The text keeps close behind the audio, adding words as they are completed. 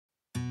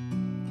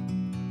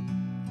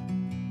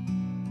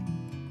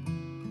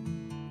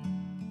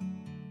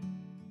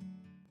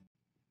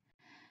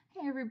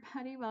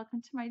everybody,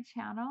 welcome to my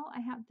channel.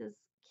 I have this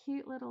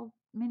cute little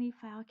mini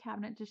file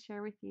cabinet to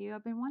share with you.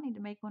 I've been wanting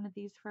to make one of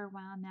these for a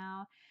while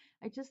now.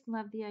 I just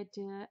love the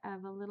idea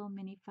of a little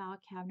mini file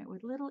cabinet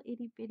with little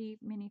itty bitty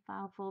mini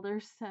file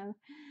folders. So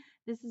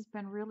this has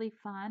been really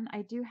fun.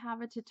 I do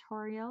have a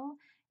tutorial.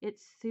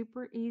 It's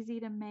super easy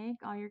to make.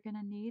 All you're going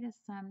to need is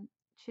some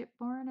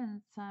chipboard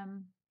and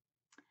some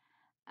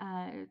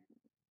uh,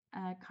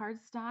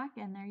 cardstock,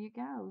 and there you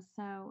go.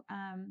 So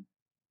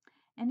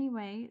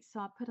anyway, so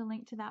I'll put a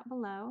link to that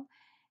below.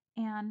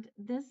 And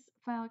this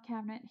file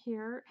cabinet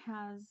here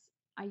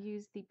I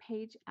use the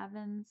Paige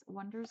Evans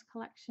Wonders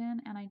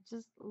collection, and I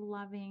just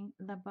loving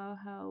the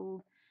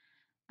boho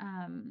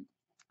um,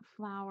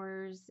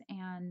 flowers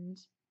and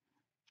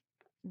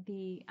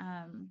the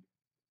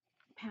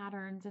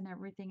patterns and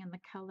everything and the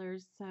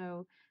colors.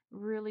 So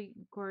really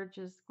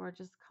gorgeous,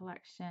 gorgeous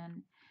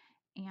collection.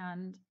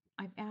 And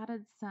I've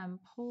added some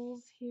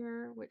pulls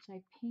here, which I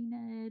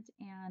painted,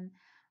 and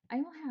I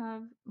will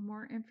have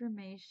more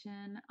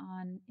information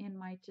in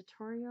my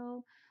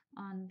tutorial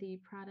on the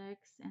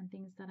products and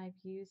things that I've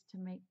used to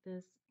make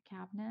this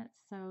cabinet.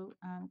 So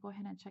go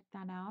ahead and check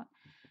that out.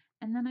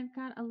 And then I've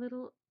got a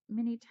little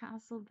mini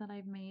tassel that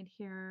I've made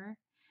here.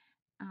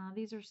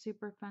 These are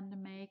super fun to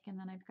make. And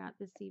then I've got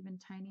this even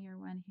tinier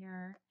one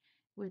here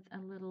with a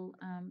little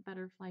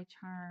butterfly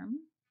charm.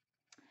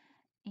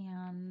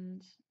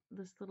 And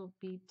this little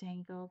bead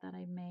dangle that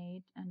I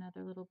made,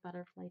 another little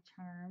butterfly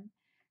charm.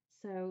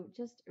 So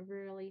just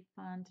really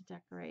fun to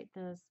decorate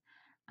this.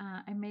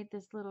 I made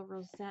this little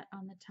rosette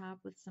on the top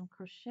with some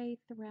crochet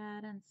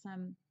thread and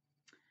some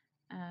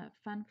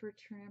fun fur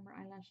trim or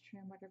eyelash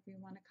trim, whatever you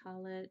want to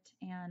call it.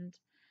 And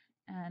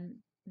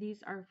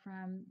these are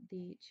from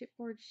the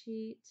chipboard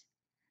sheet.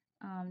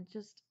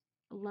 Just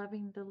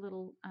loving the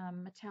little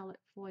metallic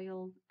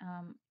foil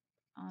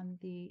on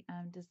the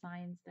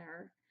designs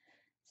there.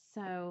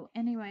 So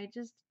anyway,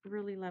 just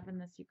really loving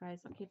this, you guys.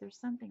 Okay, there's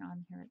something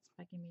on here. It's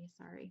bugging me.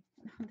 Sorry.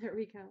 There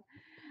we go.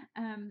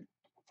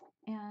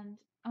 And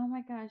oh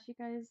my gosh, you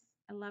guys,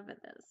 I love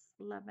this.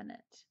 Loving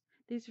it.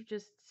 These are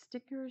just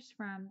stickers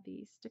from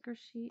the sticker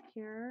sheet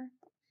here.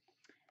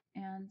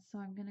 And so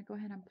I'm going to go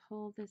ahead and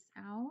pull this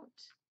out.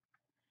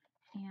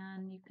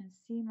 And you can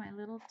see my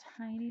little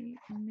tiny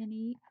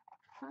mini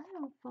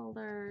file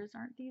folders.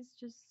 Aren't these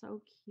just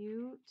so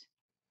cute?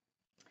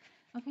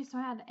 Okay, so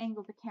I had to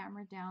angle the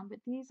camera down, but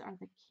these are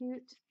the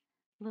cute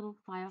little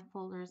file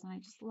folders, and I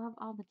just love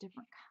all the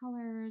different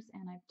colors,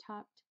 and I've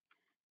topped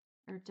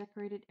or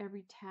decorated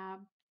every tab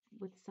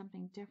with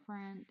something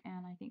different,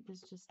 and I think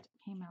this just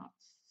came out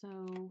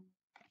so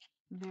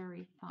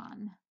very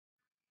fun.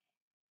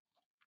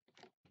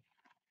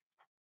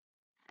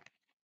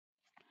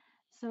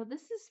 So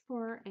this is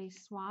for a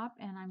swap,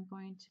 and I'm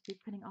going to be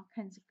putting all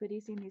kinds of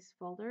goodies in these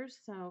folders.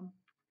 So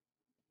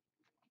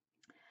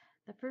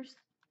the first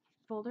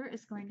folder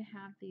is going to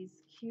have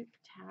these cute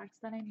tags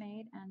that I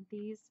made, and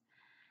these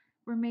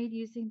were made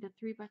using the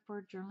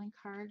 3x4 journaling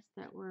cards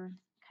that were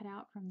cut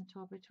out from the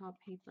 12x12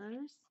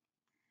 papers.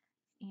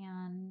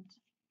 And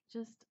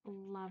just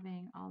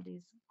loving all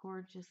these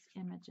gorgeous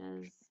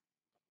images.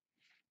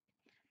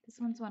 This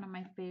one's one of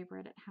my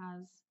favorite. It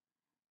had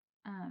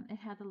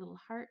a little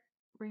heart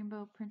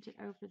rainbow printed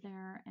over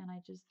there, and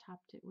I just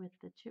topped it with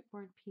the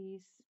chipboard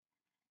piece.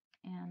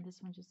 And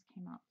this one just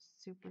came out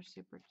super,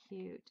 super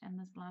cute. And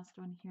this last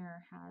one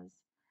here has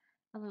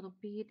a little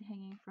bead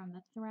hanging from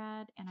the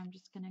thread, and I'm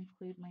just going to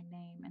include my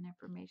name and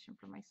information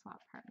for my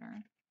swap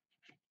partner.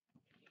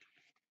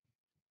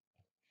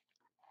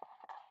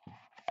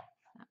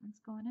 That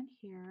one's going in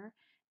here.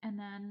 And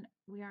then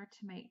we are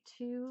to make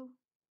two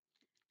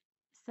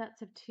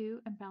sets of two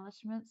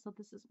embellishments. So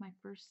this is my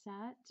first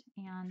set,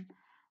 and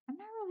I'm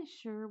not really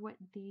sure what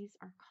these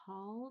are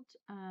called.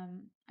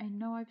 I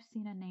know I've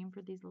seen a name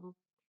for these little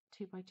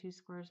 2x2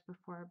 squares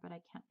before, but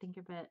I can't think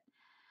of it.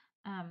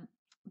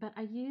 But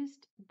I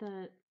used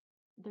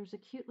there's a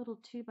cute little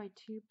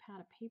 2x2 pad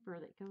of paper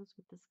that goes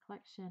with this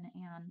collection,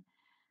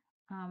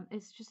 and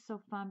it's just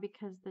so fun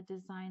because the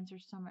designs are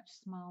so much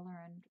smaller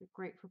and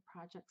great for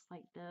projects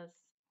like this.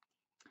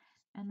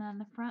 And then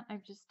the front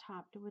I've just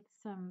topped with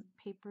some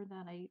paper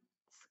that I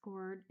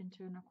scored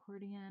into an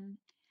accordion,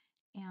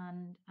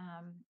 and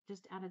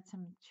just added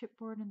some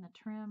chipboard in the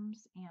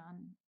trims,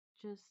 and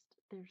just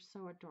they're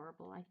so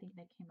adorable. I think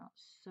they came out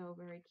so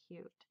very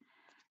cute.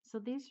 So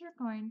these are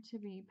going to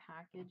be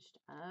packaged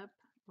up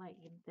like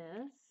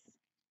this.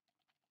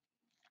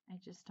 I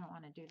just don't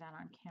want to do that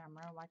on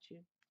camera. Watch you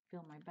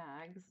fill my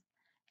bags.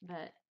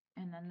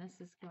 And then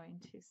this is going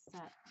to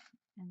set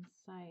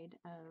inside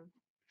of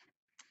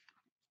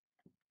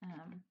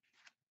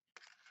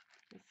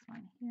this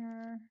one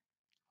here.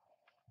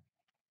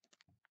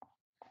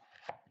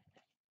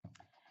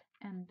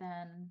 And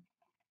then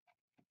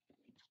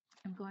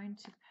I'm going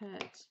to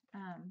put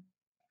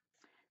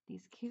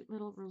these cute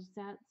little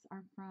rosettes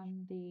are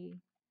from the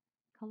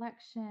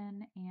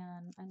collection,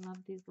 and I love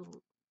these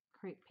little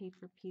crepe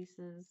paper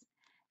pieces.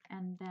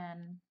 And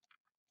then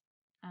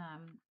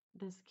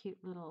this cute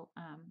little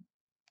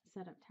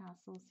set of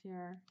tassels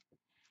here.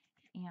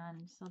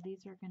 And so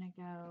these are going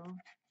to go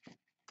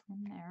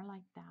in there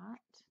like that.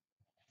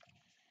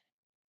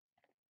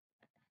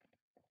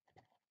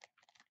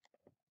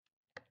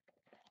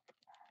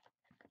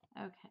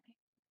 Okay,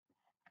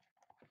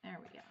 there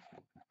we go.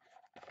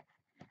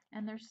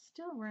 And there's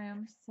still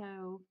room,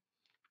 so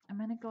I'm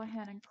going to go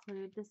ahead and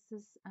include, this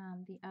is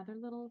the other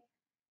little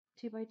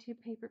 2x2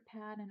 paper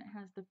pad, and it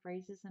has the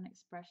phrases and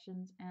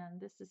expressions,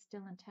 and this is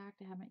still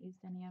intact. I haven't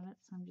used any of it,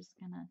 so I'm just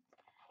going to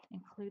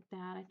include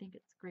that. I think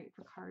it's great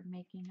for card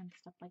making and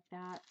stuff like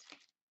that.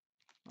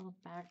 Little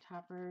bag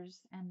toppers.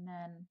 And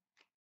then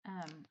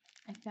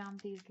I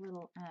found these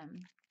little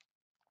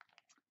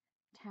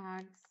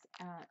tags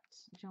at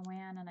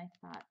Joann, and I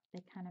thought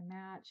they kind of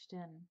matched,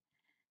 and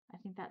I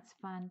think that's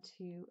fun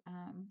to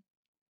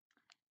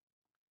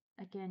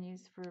again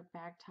use for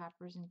bag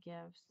toppers and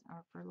gifts,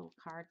 or for little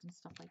cards and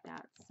stuff like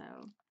that. So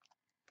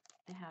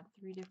they have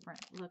 3 different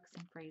looks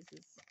and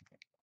phrases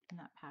in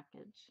that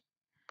package.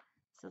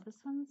 So this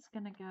one's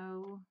gonna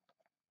go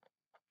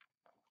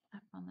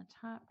up on the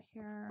top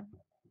here,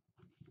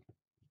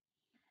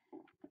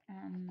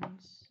 and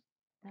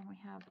then we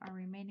have our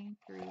remaining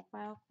 3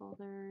 file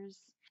folders,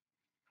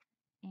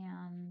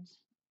 and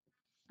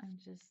I'm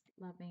just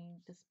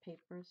loving this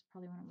paper. It's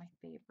probably one of my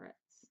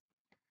favorites.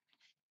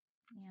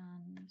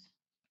 And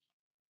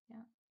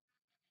yeah,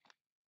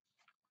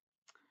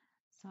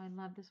 so I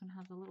love this one.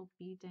 Has a little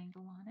bee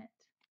dangle on it.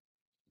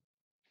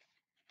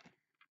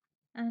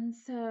 And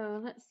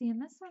so let's see, in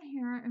this one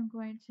here, I'm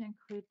going to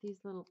include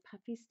these little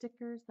puffy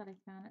stickers that I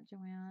found at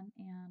Joann,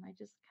 and I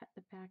just cut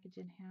the package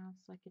in half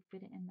so I could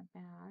fit it in the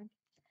bag.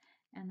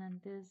 And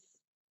then this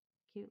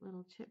cute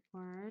little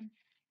chipboard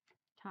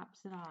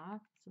tops it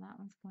off, so that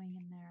one's going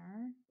in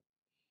there.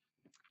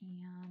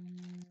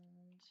 And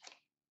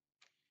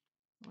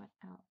what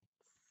else?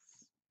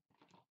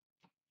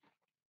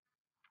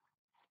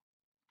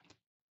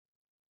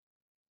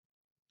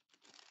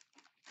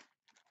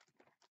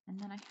 And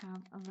then I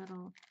have a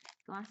little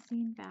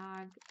glassine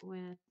bag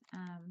with,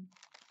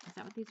 is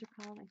that what these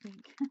are called? I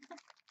think.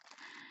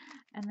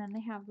 And then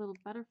they have little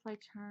butterfly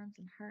charms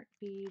and heart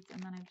beads,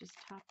 and then I've just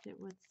topped it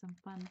with some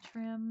fun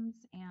trims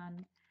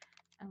and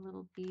a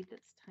little bead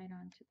that's tied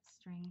onto the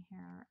string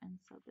here. And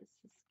so this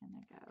is going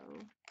to go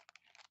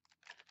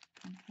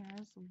in here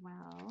as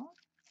well.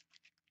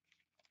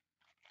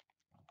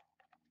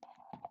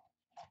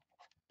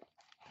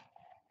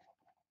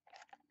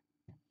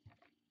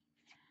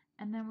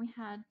 And then we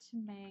had to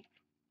make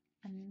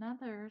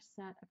another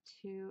set of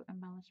 2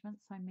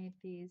 embellishments. So I made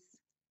these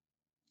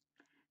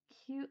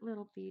cute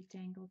little bead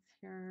dangles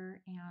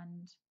here,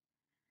 and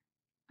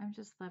I'm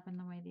just loving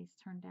the way these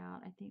turned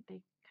out. I think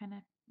they kind of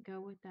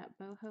go with that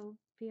boho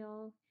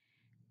feel,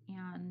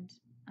 and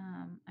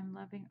I'm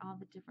loving all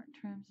the different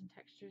trims and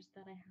textures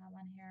that I have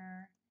on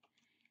here.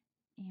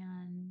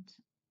 And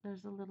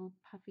there's a little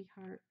puffy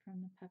heart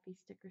from the puffy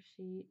sticker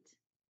sheet.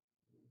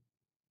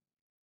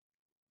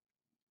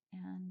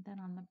 And then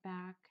on the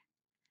back,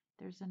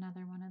 there's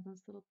another one of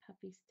those little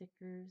puffy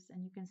stickers,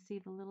 and you can see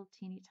the little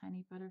teeny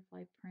tiny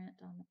butterfly print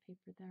on the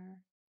paper there.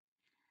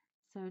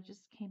 So it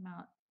just came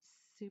out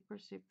super,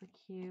 super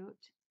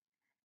cute.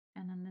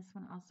 And then this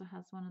one also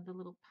has one of the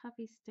little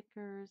puffy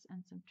stickers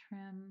and some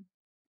trim.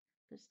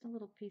 Just a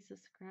little piece of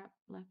scrap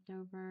left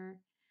over.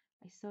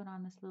 I sewed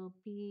on this little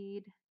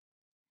bead,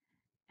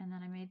 and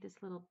then I made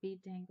this little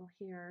bead dangle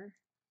here,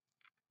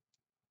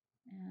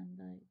 and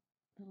the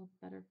little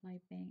butterfly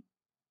bank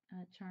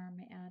charm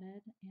I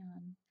added,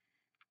 and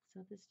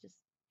so this just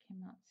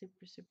came out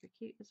super, super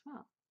cute as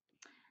well.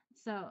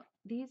 So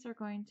these are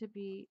going to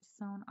be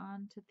sewn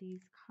onto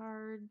these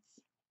cards.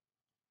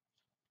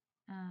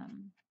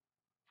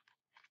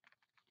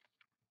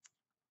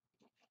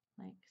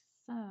 Like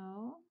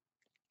so.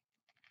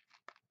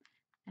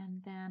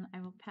 And then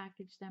I will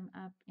package them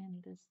up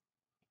in this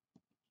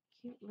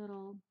cute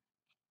little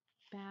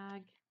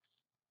bag,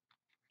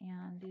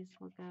 and these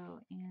will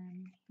go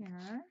in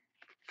here.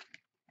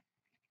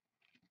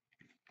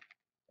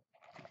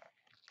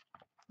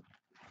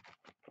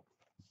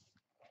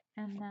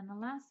 And then the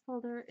last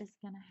folder is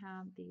going to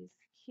have these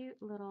cute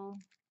little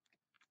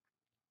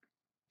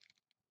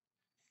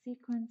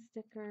sequin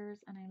stickers,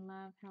 and I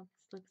love how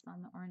this looks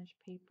on the orange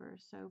paper,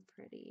 so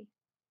pretty.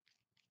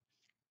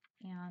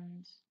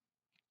 And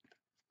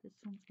this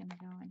one's going to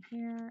go in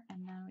here,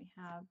 and then we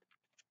have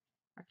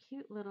our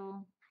cute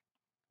little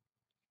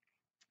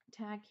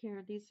tag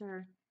here. These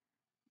are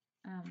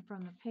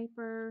from the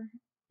paper,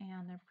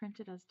 and they're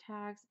printed as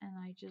tags, and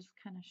I just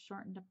kind of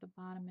shortened up the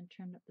bottom and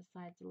trimmed up the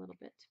sides a little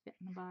bit to fit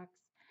in the box,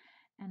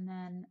 and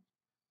then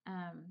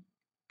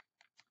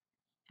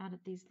added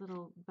these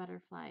little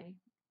butterfly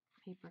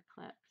paper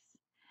clips.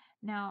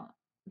 Now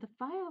the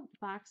file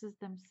boxes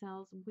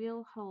themselves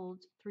will hold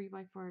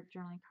 3x4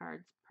 journaling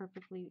cards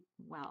perfectly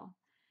well,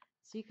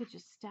 so you could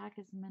just stack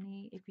as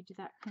many. If you do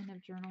that kind of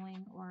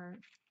journaling or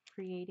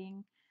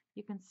creating,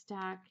 you can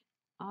stack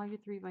all your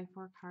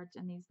 3x4 cards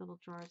in these little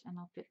drawers, and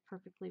they'll fit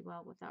perfectly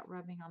well without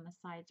rubbing on the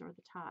sides or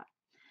the top.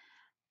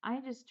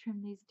 I just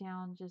trim these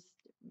down just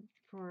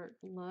for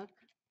look,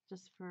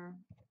 just for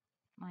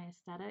my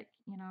aesthetic,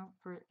 you know,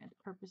 for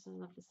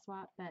purposes of the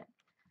swap. But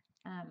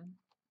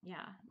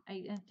yeah,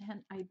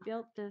 I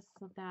built this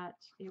so that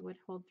it would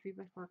hold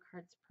 3x4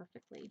 cards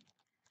perfectly,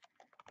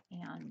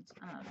 and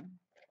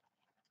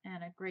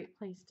a great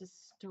place to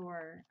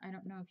store. I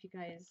don't know if you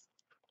guys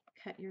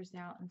cut yours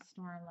out and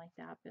store them like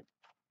that,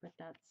 but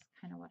that's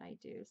kind of what I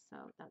do. So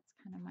that's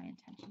kind of my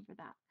intention for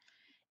that.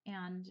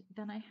 And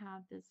then I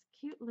have this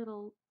cute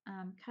little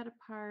cut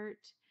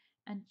apart,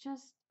 and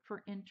just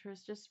for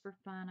interest, just for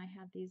fun, I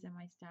had these in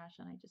my stash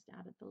and I just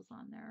added those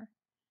on there.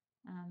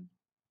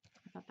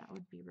 I thought that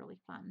would be really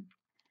fun.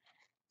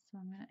 So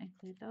I'm going to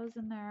include those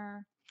in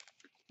there.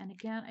 And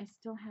again, I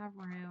still have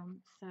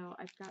room. So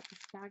I've got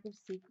this bag of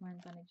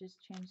sequins and I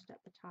just changed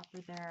at the top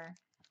of there.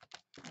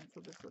 And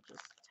so this will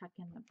just tuck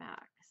in the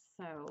back.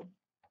 So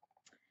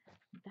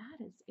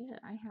that is it.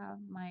 I have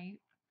my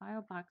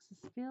file boxes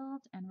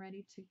filled and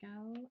ready to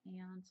go.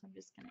 And so I'm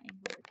just going to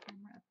angle the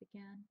camera up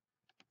again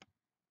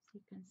so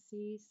you can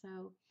see.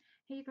 So,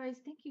 hey, you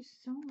guys, thank you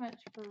so much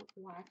for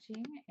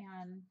watching.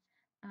 And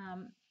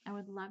I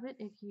would love it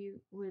if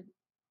you would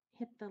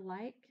hit the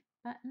like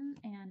button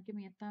and give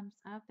me a thumbs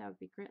up. That would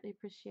be greatly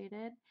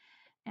appreciated.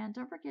 And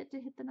don't forget to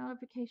hit the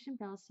notification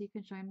bell so you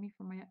can join me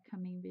for my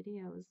upcoming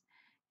videos.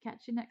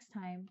 Catch you next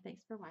time.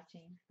 Thanks for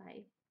watching.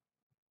 Bye.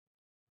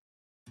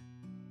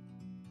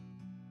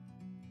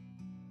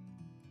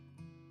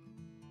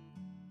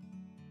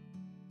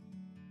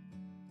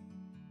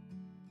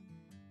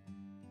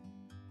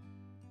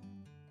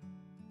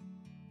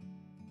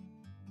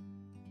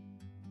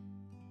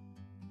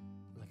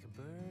 Like a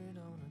bird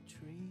on a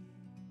tree,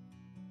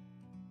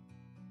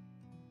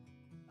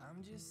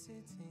 I'm just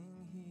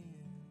sitting here.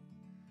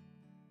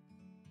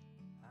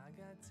 I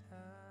got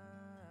time.